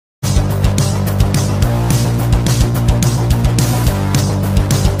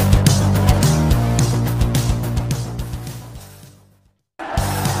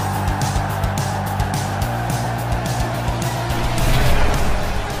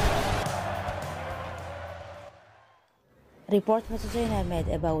Report Manchester United made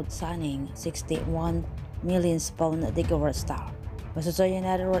about signing 61 million pound Digger star. Manchester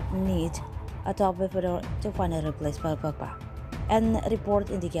United would need a top midfielder to find a replacement for Pogba, and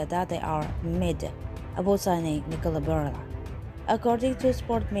reports indicate that they are made about signing Nicola Barella. According to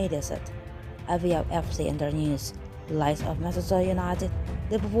sport media set via FC Internews, the likes of Manchester United,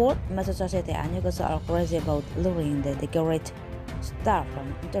 Liverpool, Manchester City, and Newcastle are crazy about luring the great star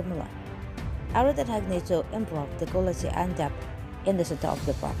from Inter Milan. Everton has needs to improve the quality and depth in the center of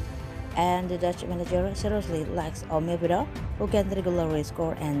the park, and the Dutch manager seriously lacks a midfielder who can regularly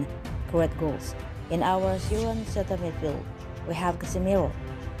score and create goals. In our Syrian center midfield, we have Casemiro,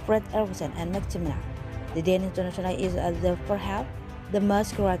 Fred Eriksen, and Maximilian. The Danish international is perhaps the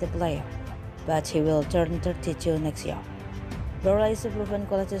most creative player, but he will turn 32 next year. Barella is a proven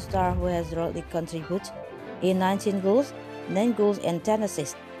quality star who has directly contributed in 19 goals, 9 goals, and 10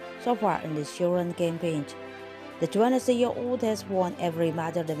 assists so far in this Syrian campaign. The 23-year-old has won every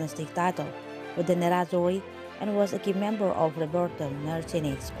major domestic title with the Nerazzurri and was a key member of Roberto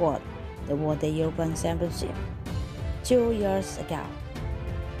Martinez's squad that won the European Championship 2 years ago.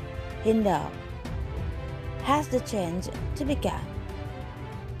 He now has the chance to become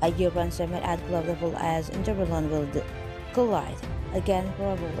a European champion at club level as Inter Milan will collide against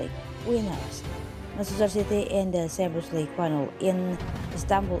probably winners Manchester City in the Champions League final in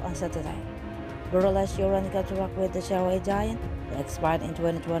Istanbul on Saturday. Barella's European contract with the Cherry Giant will expire in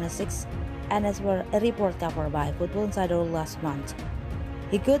 2026, and as per a report covered by Football Insider last month,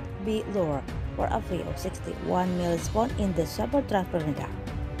 he could be lured for a fee of 61 million in the summer transfer window.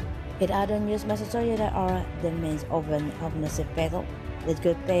 In other news, Manchester United are the means of an offensive battle that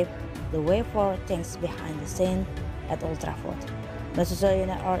could pave the way for things behind the scene at Old Trafford. Manchester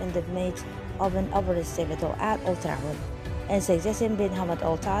United are in the midst of an offensive battle at Old Trafford, and Sheikh Jassim bin Hamad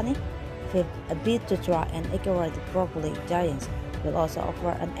Al Thani, with a bid to try and acquire the Pro League giants, will also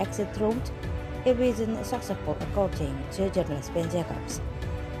offer an exit route if it isn't successful, according to journalist Ben Jacobs.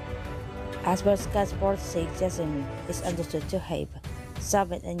 As per Sky Sports, Sheikh Jassim is understood to have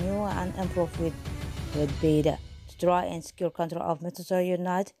submitted a new and improved bid to try and secure control of Manchester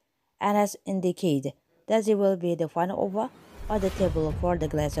United, and has indicated that it will be the final offer on the table for the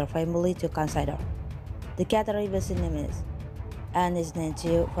Glazer family to consider. The Qatari businessman and his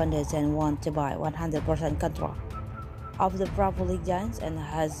nephew funded and want to buy 100% control of the Pro League giants and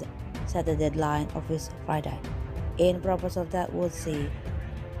has set a deadline of his Friday in a proposal that would see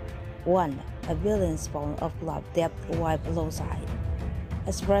 £1 billion of club debt wiped alongside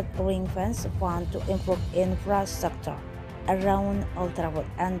a spread ring fence fund to improve infrastructure around Old Trafford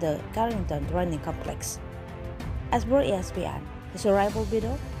and the Carrington training complex. As per ESPN, his rival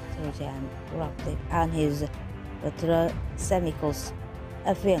bidder, Sergeant Ratcliffe, and his Semicals,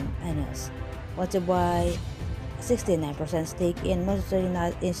 a film analyst, want to buy a 69% stake in Manchester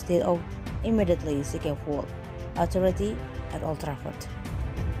United instead of immediately seeking full authority at Old Trafford.